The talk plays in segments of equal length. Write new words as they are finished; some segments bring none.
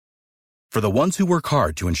For the ones who work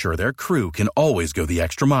hard to ensure their crew can always go the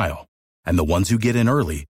extra mile, and the ones who get in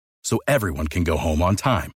early so everyone can go home on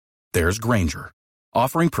time, there's Grainger,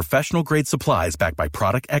 offering professional-grade supplies backed by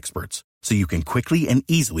product experts so you can quickly and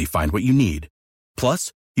easily find what you need.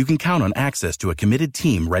 Plus, you can count on access to a committed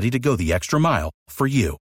team ready to go the extra mile for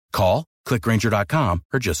you. Call, click Grainger.com,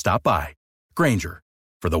 or just stop by. Grainger,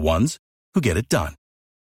 for the ones who get it done.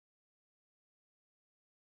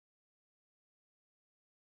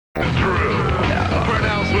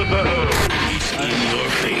 Pronounced with the who. It's in your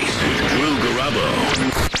face with Drew Garabo.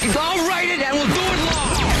 I'll write it and we'll do it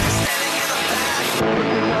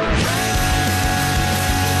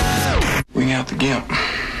live. Bring out the gimp. I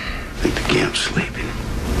think the gimp's sleeping.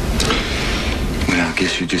 Well, I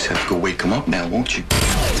guess you just have to go wake him up now, won't you?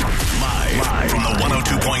 Live from the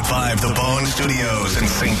 102.5 The Bone Studios in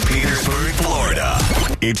St. Petersburg, Florida.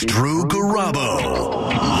 It's Drew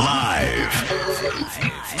Garabo. Live.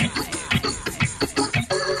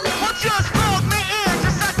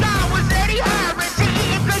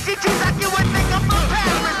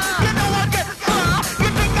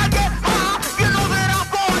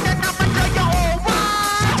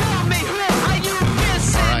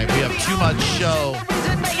 Much show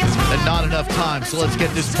and not enough time, so let's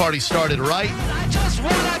get this party started, right?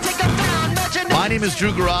 My name is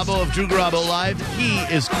Drew Garabo of Drew Garabo Live. He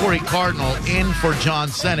is Corey Cardinal in for John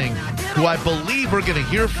Senning, who I believe we're going to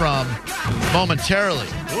hear from momentarily.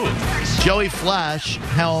 Ooh. Joey Flash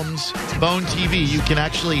helms Bone TV. You can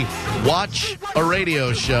actually watch a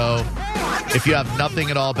radio show if you have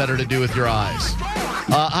nothing at all better to do with your eyes.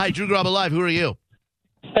 Hi, Drew Garabo Live. Who are you?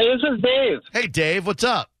 Hey, this is Dave. Hey, Dave. What's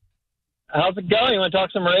up? How's it going? You want to talk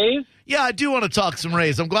some Rays? Yeah, I do want to talk some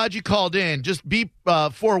Rays. I'm glad you called in. Just be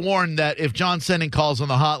forewarned that if John Senning calls on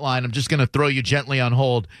the hotline, I'm just going to throw you gently on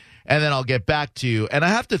hold, and then I'll get back to you. And I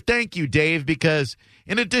have to thank you, Dave, because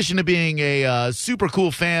in addition to being a super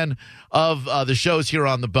cool fan of the shows here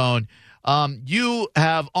on The Bone, you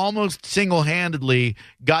have almost single-handedly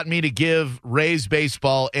got me to give Rays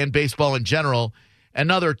baseball and baseball in general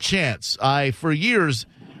another chance. I, for years,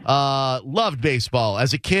 loved baseball.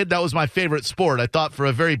 As a kid, that was my favorite sport. I thought for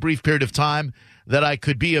a very brief period of time that I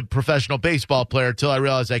could be a professional baseball player until I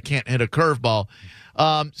realized I can't hit a curveball.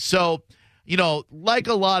 So, you know, like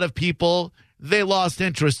a lot of people, they lost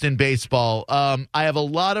interest in baseball. I have a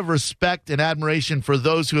lot of respect and admiration for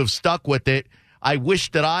those who have stuck with it. I wish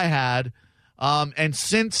that I had. And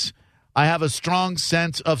since I have a strong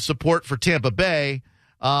sense of support for Tampa Bay,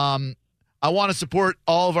 I want to support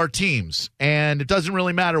all of our teams, and it doesn't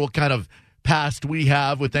really matter what kind of past we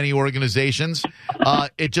have with any organizations.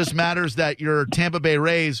 It just matters that your Tampa Bay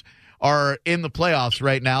Rays are in the playoffs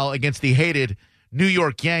right now against the hated New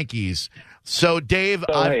York Yankees. So, Dave,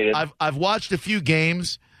 I've watched a few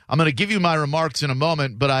games. I'm going to give you my remarks in a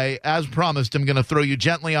moment, but as promised, I'm going to throw you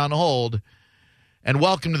gently on hold. And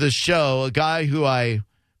welcome to the show, a guy who I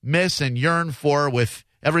miss and yearn for with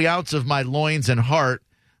every ounce of my loins and heart.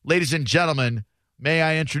 Ladies and gentlemen, may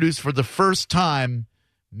I introduce for the first time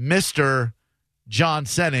Mr. John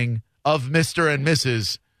Senning of Mr. and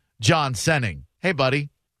Mrs. John Senning. Hey, buddy.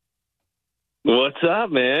 What's up,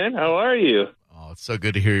 man? How are you? Oh, it's so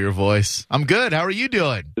good to hear your voice. I'm good. How are you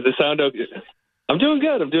doing? Does it sound okay? I'm doing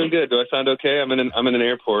good. Do I sound okay? I'm in an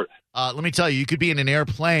airport. Let me tell you, you could be in an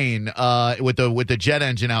airplane with the jet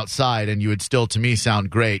engine outside, and you would still, to me, sound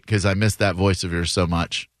great because I miss that voice of yours so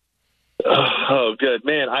much. Oh, good.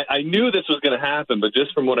 Man, I knew this was going to happen, but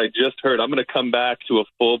just from what I just heard, I'm going to come back to a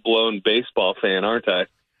full-blown baseball fan, aren't I?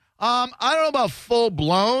 I don't know about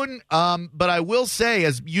full-blown, but I will say,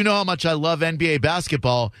 as you know how much I love NBA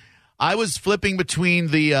basketball, I was flipping between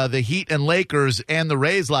the Heat and Lakers and the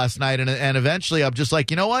Rays last night, and eventually I'm just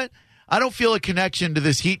like, you know what? I don't feel a connection to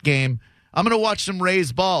this Heat game. I'm going to watch some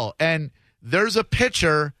Rays ball, and there's a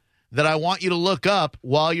pitcher that I want you to look up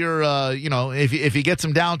while you're, if you get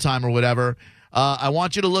some downtime or whatever. I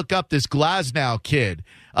want you to look up this Glasnow kid.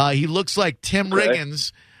 He looks like Tim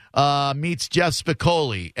Riggins meets Jeff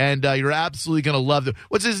Spicoli, and you're absolutely going to love it.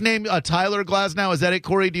 What's his name? Tyler Glasnow? Is that it,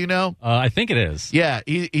 Corey? Do you know? I think it is. Yeah,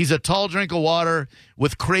 he's a tall drink of water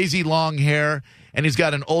with crazy long hair, and he's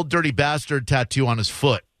got an old dirty bastard tattoo on his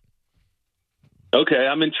foot. Okay,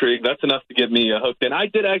 I'm intrigued. That's enough to get me hooked in. I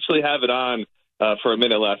did actually have it on for a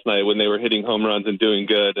minute last night when they were hitting home runs and doing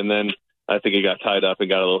good, and then I think it got tied up and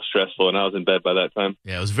got a little stressful, and I was in bed by that time.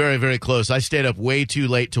 Yeah, it was very, very close. I stayed up way too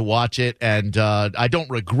late to watch it, and I don't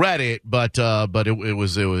regret it, but it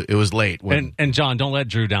was late. And John, don't let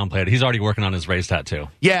Drew downplay it. He's already working on his Rays tattoo.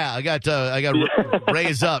 Yeah, I got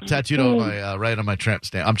Rays Up tattooed on my right on my champ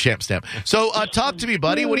stamp. So talk to me,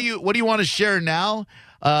 buddy. What do you want to share now,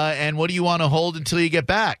 and what do you want to hold until you get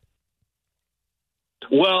back?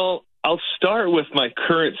 Well, I'll start with my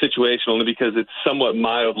current situation only because it's somewhat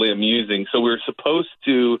mildly amusing. So we were supposed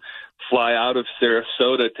to fly out of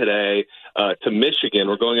Sarasota today to Michigan.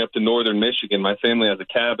 We're going up to northern Michigan. My family has a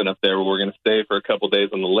cabin up there where we're going to stay for a couple days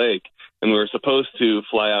on the lake. And we were supposed to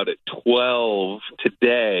fly out at 12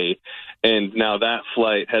 today. And now that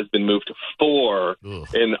flight has been moved to 4. Ugh.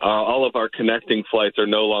 And all of our connecting flights are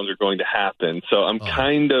no longer going to happen. So I'm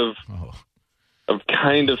kind of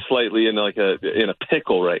slightly in a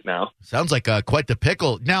pickle right now. Sounds like quite the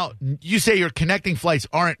pickle. Now, you say your connecting flights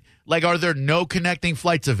aren't, are there no connecting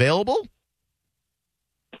flights available?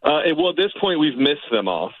 Well, at this point, we've missed them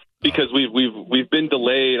all because we've been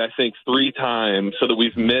delayed, I think, 3 times, so that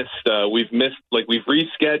we've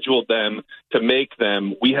rescheduled them to make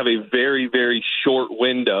them. We have a very, very short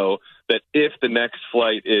window that if the next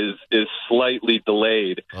flight is slightly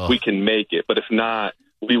delayed, we can make it. But if not,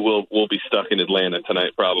 we'll be stuck in Atlanta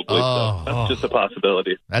tonight probably. So that's just a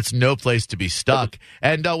possibility. That's no place to be stuck.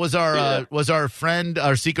 And was our friend,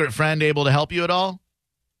 our secret friend, able to help you at all?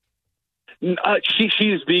 She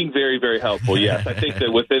is being very, very helpful, yes. I think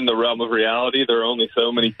that within the realm of reality, there are only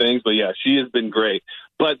so many things. But, yeah, she has been great.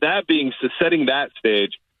 But that being setting that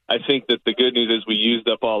stage, I think that the good news is we used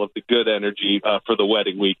up all of the good energy for the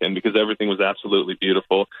wedding weekend because everything was absolutely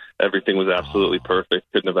beautiful. Everything was absolutely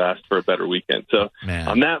perfect. Couldn't have asked for a better weekend. So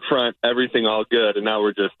on that front, everything all good. And now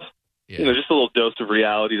we're just, just a little dose of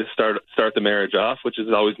reality to start the marriage off, which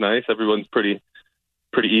is always nice. Everyone's pretty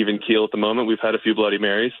even keel at the moment. We've had a few Bloody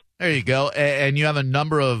Marys. There you go. And you have a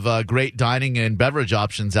number of great dining and beverage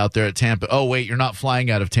options out there at Tampa. Oh, wait, you're not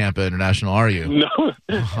flying out of Tampa International, are you? No.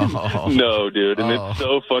 No, dude. And it's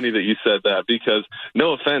so funny that you said that because,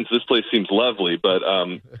 no offense, this place seems lovely, but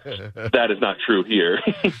that is not true here.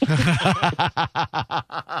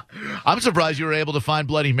 I'm surprised you were able to find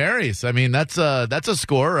Bloody Marys. I mean, that's a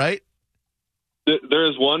score, right?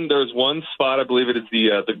 There's one spot, I believe it is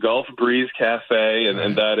the Gulf Breeze Cafe,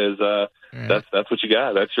 and that is that's what you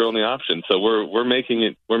got. That's your only option. So we're making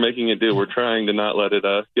it do. We're trying to not let it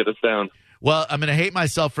get us down. Well, I'm going to hate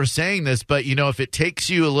myself for saying this, but if it takes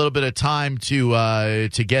you a little bit of time to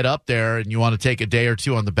get up there, and you want to take a day or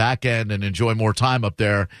two on the back end and enjoy more time up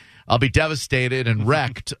there, I'll be devastated and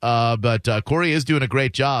wrecked. But Corey is doing a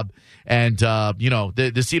great job, and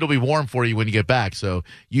the seat will be warm for you when you get back. So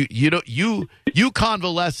you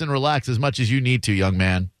convalesce and relax as much as you need to, young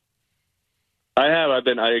man. I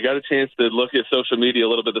got a chance to look at social media a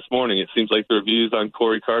little bit this morning. It seems like the reviews on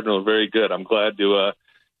Corey Cardinal are very good. I'm glad to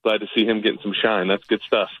see him getting some shine. That's good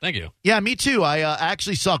stuff. Thank you. Yeah, me too. I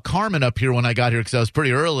actually saw Carmen up here when I got here because I was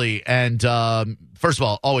pretty early. And first of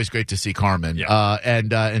all, always great to see Carmen. Yeah.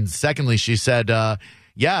 And secondly, she said,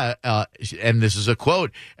 and this is a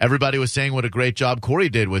quote, everybody was saying what a great job Corey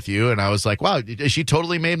did with you. And I was like, wow, she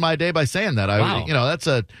totally made my day by saying that. Wow. That's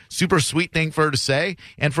a super sweet thing for her to say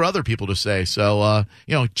and for other people to say. So,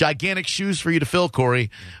 gigantic shoes for you to fill,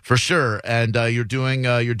 Corey, for sure. And you're doing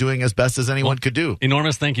as best as anyone could do.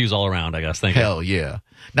 Enormous thank yous all around, I guess. Thank you. Hell yeah.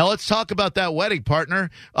 Now let's talk about that wedding,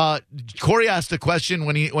 partner. Corey asked a question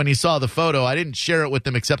when he saw the photo. I didn't share it with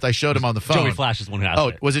him except I showed him on the phone. Joey Flash is the one who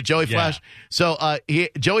asked it. Was it Joey Flash? So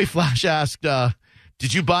Joey Flash asked,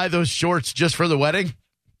 did you buy those shorts just for the wedding?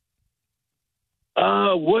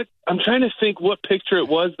 What? I'm trying to think what picture it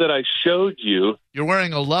was that I showed you. You're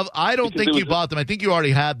wearing a love. I don't think you bought them. I think you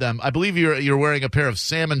already had them. I believe you're wearing a pair of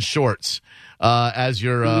salmon shorts as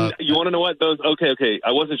your. You want to know what those? Okay.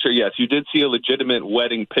 I wasn't sure. Yes, you did see a legitimate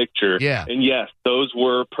wedding picture. Yeah. And yes, those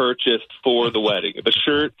were purchased for the wedding. The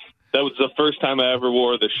shirt. That was the first time I ever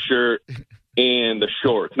wore the shirt and the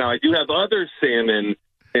shorts. Now I do have other salmon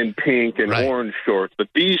and pink and orange shorts, but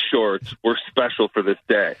these shorts were special for this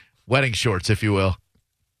day. Wedding shorts, if you will.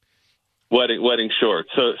 Wedding shorts.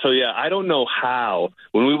 So yeah, I don't know how.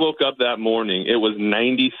 When we woke up that morning, it was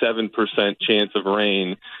 97% chance of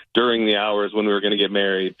rain during the hours when we were going to get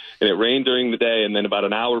married. And it rained during the day, and then about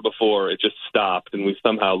an hour before, it just stopped, and we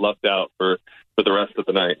somehow lucked out for the rest of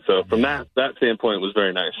the night. So from that standpoint, it was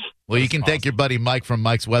very nice. Well, you can thank your buddy Mike from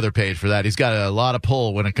Mike's Weather Page for that. He's got a lot of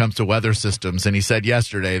pull when it comes to weather systems, and he said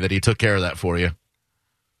yesterday that he took care of that for you.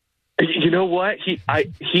 You know what?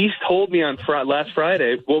 He told me on last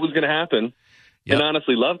Friday what was going to happen. Yep. And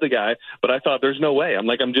honestly, love the guy, but I thought there's no way.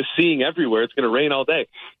 I'm just seeing everywhere it's going to rain all day.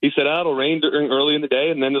 He said, it'll rain early in the day,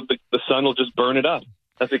 and then the sun will just burn it up.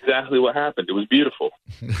 That's exactly what happened. It was beautiful.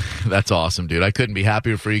 That's awesome, dude. I couldn't be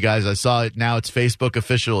happier for you guys. I saw it now. It's Facebook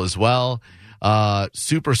official as well.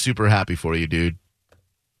 Super, super happy for you, dude.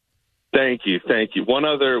 Thank you. One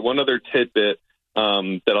other tidbit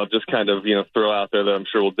that I'll just kind of throw out there that I'm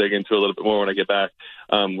sure we'll dig into a little bit more when I get back.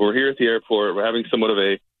 We're here at the airport. We're having somewhat of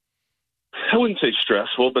I wouldn't say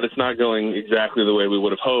stressful, but it's not going exactly the way we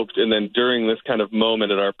would have hoped. And then during this kind of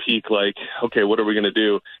moment at our peak, like, okay, what are we going to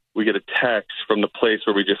do? We get a text from the place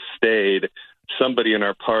where we just stayed. Somebody in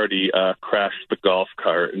our party crashed the golf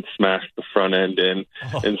cart and smashed the front end in.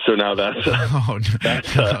 And so now that's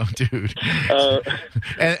dude.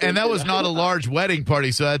 And that was not a large wedding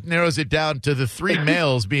party, so that narrows it down to the three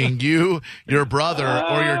males being you, your brother,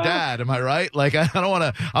 or your dad. Am I right? Like, I don't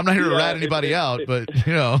want to, I'm not here to rat anybody out, but,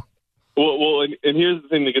 you know. Well, and here's the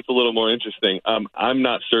thing that gets a little more interesting. I'm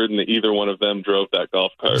not certain that either one of them drove that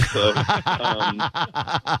golf cart. So,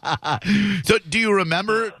 so do you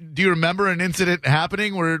remember an incident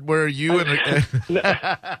happening where you and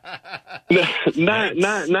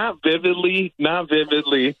not vividly.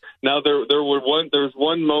 Now there was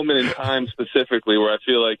one moment in time specifically where I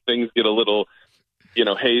feel like things get a little,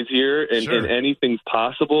 hazier and anything's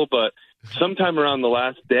possible, but sometime around the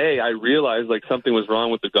last day, I realized like something was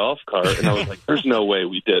wrong with the golf cart, and I was like, "There's no way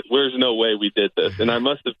we did this." And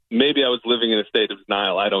maybe I was living in a state of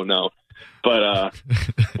denial. I don't know, but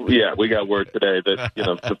yeah, we got word today that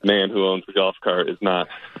the man who owns the golf cart is not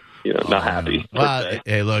happy. Well,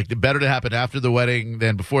 hey, look, better to happen after the wedding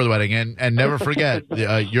than before the wedding, and never forget,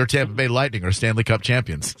 your Tampa Bay Lightning are Stanley Cup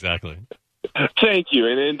champions. Exactly. Thank you,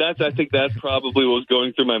 and I think that's probably what was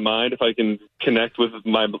going through my mind. If I can connect with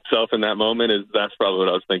myself in that moment, that's probably what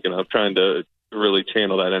I was thinking of, trying to really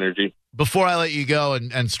channel that energy. Before I let you go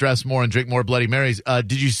and stress more and drink more Bloody Marys,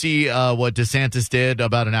 did you see what DeSantis did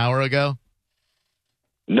about an hour ago?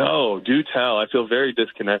 No, do tell. I feel very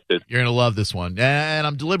disconnected. You're going to love this one. And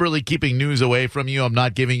I'm deliberately keeping news away from you. I'm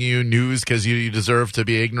not giving you news because you deserve to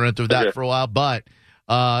be ignorant of that for a while, but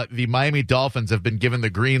the Miami Dolphins have been given the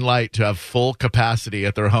green light to have full capacity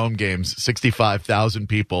at their home games, 65,000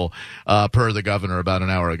 people per the governor about an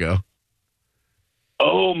hour ago.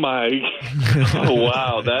 Oh my! Oh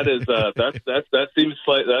wow! That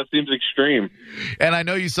seems extreme. And I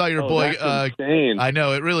know you saw your boy. That's insane. I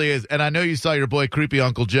know it really is, and I know you saw your boy, creepy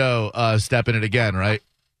Uncle Joe, step in it again, right?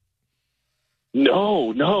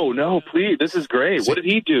 No, please. This is great. What did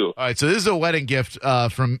he do? All right, so this is a wedding gift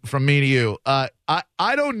from me to you. I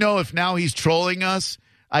don't know if now he's trolling us.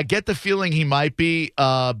 I get the feeling he might be,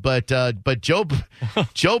 but Joe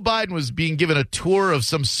Biden was being given a tour of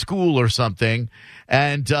some school or something,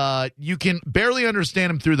 and you can barely understand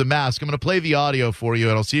him through the mask. I'm going to play the audio for you,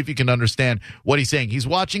 and I'll see if you can understand what he's saying. He's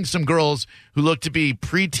watching some girls who look to be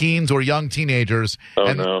preteens or young teenagers,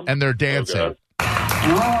 and they're dancing. Oh,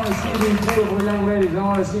 and I want to see these beautiful young ladies. I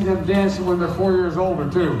want to see them dancing when they're 4 years older,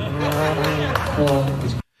 too.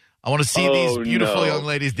 I want to see these beautiful young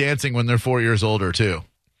ladies dancing when they're 4 years older, too.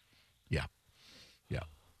 Yeah.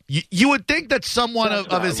 You would think that someone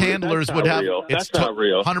of his handlers would have... That's not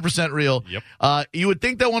real. 100% real. Yep. You would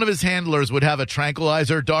think that one of his handlers would have a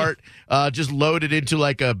tranquilizer dart just loaded into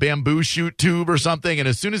like a bamboo shoot tube or something, and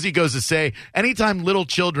as soon as he goes to say, anytime little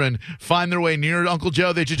children find their way near Uncle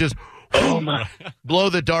Joe, they should just... blow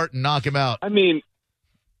the dart and knock him out. I mean,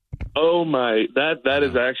 oh my, that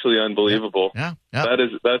is actually unbelievable. Yeah.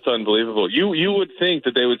 That's unbelievable. You would think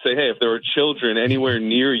that they would say, hey, if there are children anywhere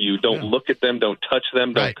near you, don't look at them, don't touch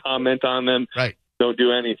them, don't comment on them. Right. Don't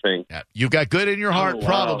do anything. Yeah. You've got good in your heart,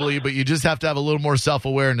 probably, but you just have to have a little more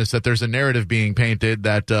self-awareness that there's a narrative being painted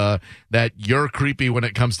that you're creepy when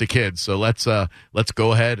it comes to kids. So let's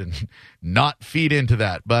go ahead and not feed into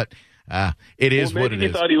that. But it is what it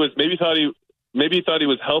is. Maybe he thought he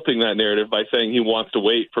was helping that narrative by saying he wants to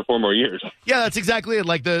wait for 4 more years. Yeah, that's exactly it.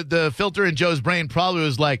 Like the filter in Joe's brain probably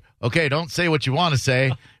was like, okay, don't say what you want to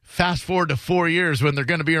say. Fast forward to 4 years when they're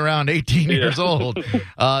going to be around 18 years old.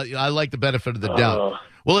 I like the benefit of the doubt.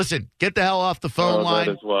 Well, listen, get the hell off the phone line.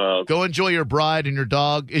 That is wild. Go enjoy your bride and your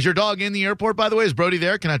dog. Is your dog in the airport, by the way? Is Brody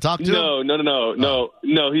there? Can I talk to him?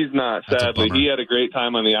 No, he's not, sadly. He had a great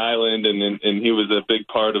time on the island, and he was a big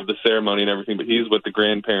part of the ceremony and everything, but he's with the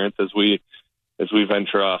grandparents as we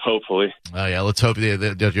venture off, hopefully. Oh, yeah, let's hope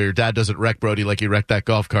that your dad doesn't wreck Brody like he wrecked that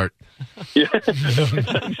golf cart. Yeah,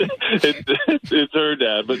 it's her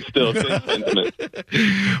dad, but still, same sentiment.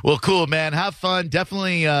 Well, cool, man. Have fun.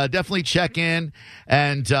 Definitely check in.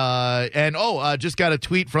 And just got a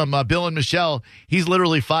tweet from Bill and Michelle. He's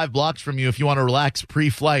literally 5 blocks from you if you want to relax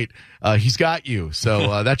pre-flight. He's got you.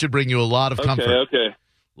 So that should bring you a lot of comfort. Okay.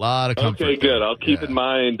 A lot of comfort. Okay, good. I'll keep in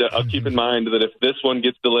mind that if this one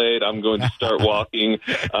gets delayed, I'm going to start walking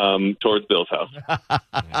towards Bill's house.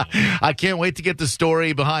 I can't wait to get the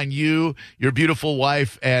story behind you, your beautiful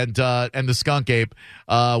wife, and the skunk ape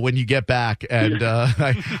when you get back. And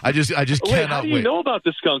I just Wait, cannot how do you wait. know about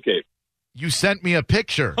the skunk ape? You sent me a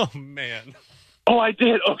picture. Oh man. Oh, I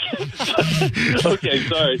did. Okay. Okay.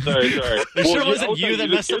 Sorry. You sure it wasn't you that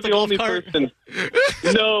messed up the golf cart?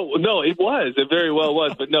 No, it was. It very well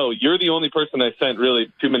was. But no, you're the only person I sent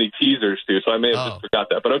really too many teasers to, so I may have just forgot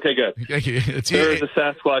that. But okay, good. There is a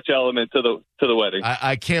Sasquatch element to the wedding.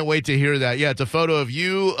 I can't wait to hear that. Yeah, it's a photo of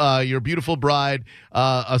you, your beautiful bride,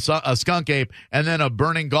 a skunk ape, and then a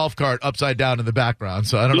burning golf cart upside down in the background.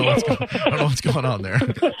 So I don't know what's going on there.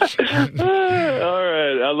 All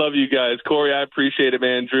right. I love you guys. Corey, I appreciate it,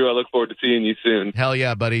 man. Drew, I look forward to seeing you soon. Hell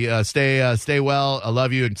yeah, buddy. Stay well. I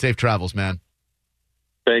love you, and safe travels, man.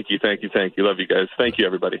 Thank you. Love you guys. Thank you,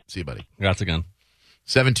 everybody. See you, buddy. Congrats again.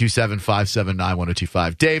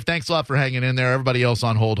 727-579-1025. Dave, thanks a lot for hanging in there. Everybody else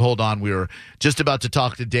on hold. Hold on. We were just about to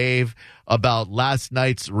talk to Dave about last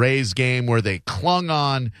night's Rays game where they clung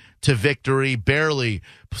on to victory, barely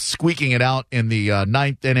squeaking it out in the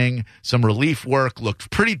ninth inning. Some relief work.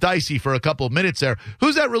 Looked pretty dicey for a couple of minutes there.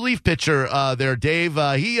 Who's that relief pitcher there, Dave?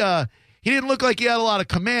 He didn't look like he had a lot of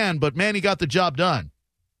command, but, man, he got the job done.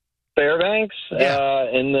 Fairbanks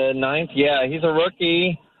in the ninth. Yeah, he's a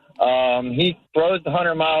rookie. He throws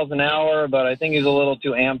 100 miles an hour, but I think he's a little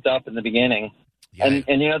too amped up in the beginning. Yeah.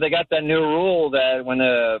 And they got that new rule that when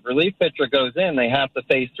a relief pitcher goes in, they have to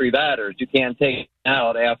face 3 batters. You can't take him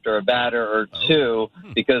out after a batter or 2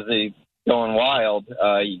 because he's going wild.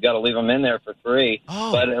 You got to leave him in there for 3.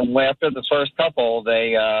 Oh. But after the first couple,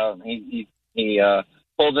 he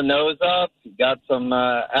pulled the nose up, got some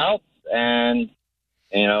outs, and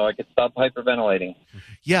I could stop hyperventilating.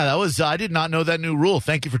 Yeah, that was. I did not know that new rule.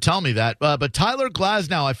 Thank you for telling me that. But Tyler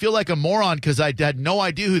Glasnow, I feel like a moron because I had no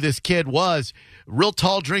idea who this kid was. Real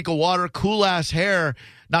tall drink of water, cool-ass hair.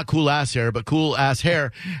 Not cool-ass hair, but cool-ass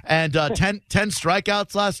hair. And 10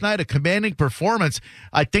 strikeouts last night, a commanding performance.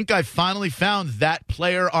 I think I finally found that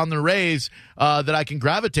player on the Rays that I can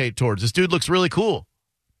gravitate towards. This dude looks really cool.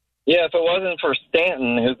 Yeah, if it wasn't for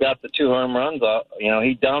Stanton, who got the 2 home runs up,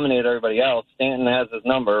 he dominated everybody else. Stanton has his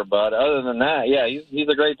number, but other than that, yeah, he's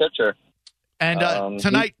a great pitcher. And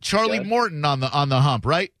tonight, Charlie Morton on the hump,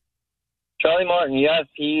 right? Charlie Morton, yes,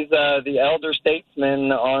 he's the elder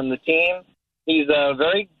statesman on the team. He's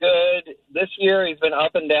very good. This year, he's been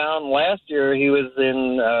up and down. Last year, he was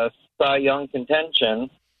in Cy Young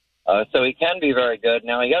contention, so he can be very good.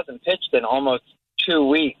 Now, he hasn't pitched in almost 2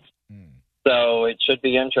 weeks. So it should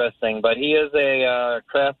be interesting. But he is a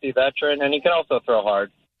crafty veteran, and he can also throw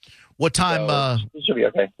hard. What time? So he should be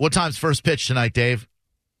okay. What time's first pitch tonight, Dave?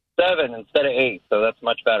 7 instead of 8, so that's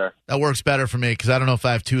much better. That works better for me because I don't know if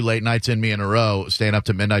I have 2 late nights in me in a row, staying up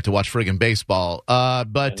to midnight to watch friggin' baseball.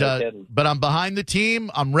 But I'm behind the team.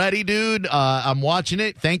 I'm ready, dude. I'm watching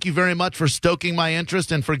it. Thank you very much for stoking my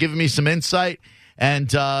interest and for giving me some insight.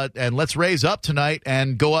 And let's raise up tonight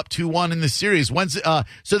and go up 2-1 in the series.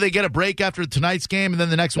 So they get a break after tonight's game, and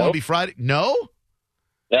then the next one will be Friday? No?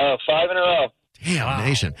 No, 5 in a row. Damn,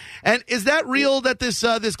 nation. And is that real that this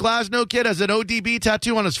Glasnow kid has an ODB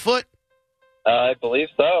tattoo on his foot? I believe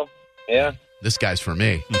so, yeah. This guy's for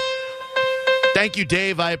me. Thank you,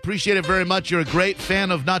 Dave. I appreciate it very much. You're a great fan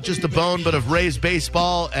of not just the Bone, but of Rays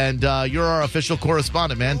baseball, and you're our official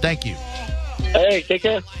correspondent, man. Thank you. Hey, take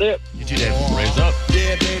care. See you. You too, Dave. Raise up.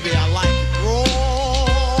 Yeah, baby, I like it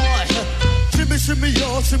raw. Shimmy, shimmy,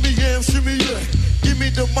 y'all. Shimmy, yeah, shimmy, yeah. Give me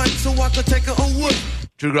the mic so I can take it away.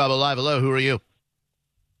 Drew Garabo Live. Hello, who are you?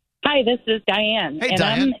 Hi, this is Diane. Hey,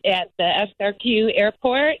 Diane. I'm at the SRQ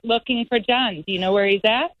airport looking for John. Do you know where he's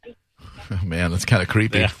at? Oh, man, that's kind of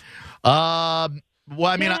creepy. Yeah. Well,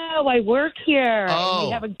 I mean, no, I work here. Oh.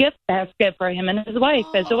 We have a gift basket for him and his wife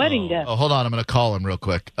as a wedding gift. Oh, hold on. I'm going to call him real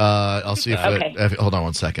quick. I'll see if, okay. Hold on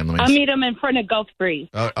one second. I'll meet him in front of Gulf Breeze.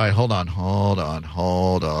 All right, hold on.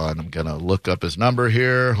 I'm going to look up his number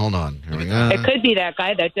here. Hold on. Here we go. It could be that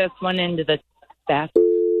guy that just went into the basket.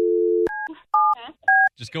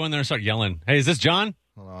 Just go in there and start yelling. Hey, is this John?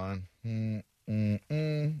 Hold on.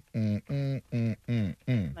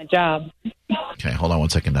 My job. Okay, hold on one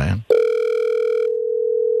second, Diane.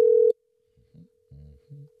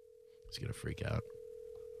 He's going to freak out.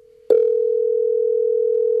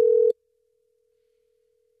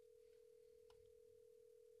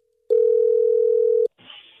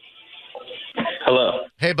 Hello.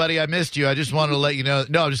 Hey, buddy, I missed you. I just wanted to let you know.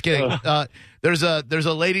 No, I'm just kidding. There's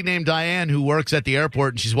a lady named Diane who works at the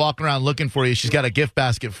airport, and she's walking around looking for you. She's got a gift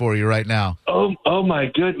basket for you right now. Oh my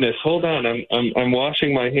goodness! Hold on, I'm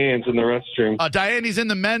washing my hands in the restroom. Diane, he's in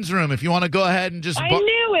the men's room. If you want to go ahead and just I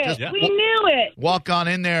knew it. We knew it. Walk on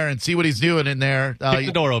in there and see what he's doing in there. Kick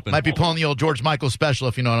the door open. Might be pulling the old George Michael special,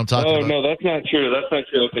 if you know what I'm talking about. Oh no, that's not true. Okay,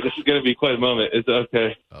 this is going to be quite a moment. It's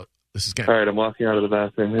okay. This is all right. I'm walking out of the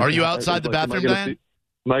bathroom. Are you outside the bathroom, Diane?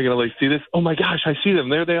 Am I going to see this? Oh my gosh, I see them.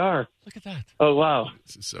 There they are. Look at that. Oh wow.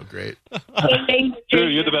 This is so great. Drew,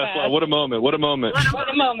 you're the best. Wow, what a moment. What a moment. What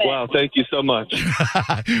a moment. Wow, thank you so much.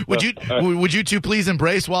 Would you two please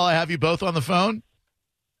embrace while I have you both on the phone?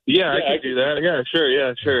 Yeah, I can do that.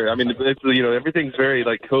 Yeah, sure. I mean, it's, everything's very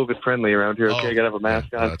COVID friendly around here. Okay, I got to have a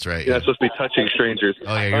mask on. That's right. You're not supposed to be touching strangers.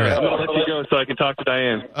 Oh yeah, you're right. I'm going to let you go so I can talk to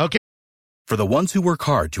Diane. Okay. For the ones who work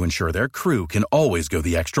hard to ensure their crew can always go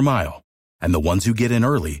the extra mile, and the ones who get in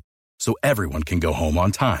early so everyone can go home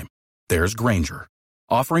on time, there's Grainger,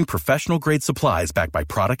 offering professional-grade supplies backed by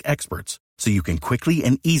product experts so you can quickly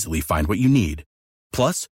and easily find what you need.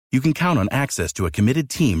 Plus, you can count on access to a committed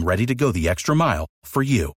team ready to go the extra mile for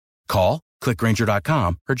you. Call, click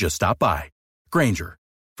Grainger.com, or just stop by. Grainger,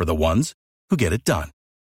 for the ones who get it done.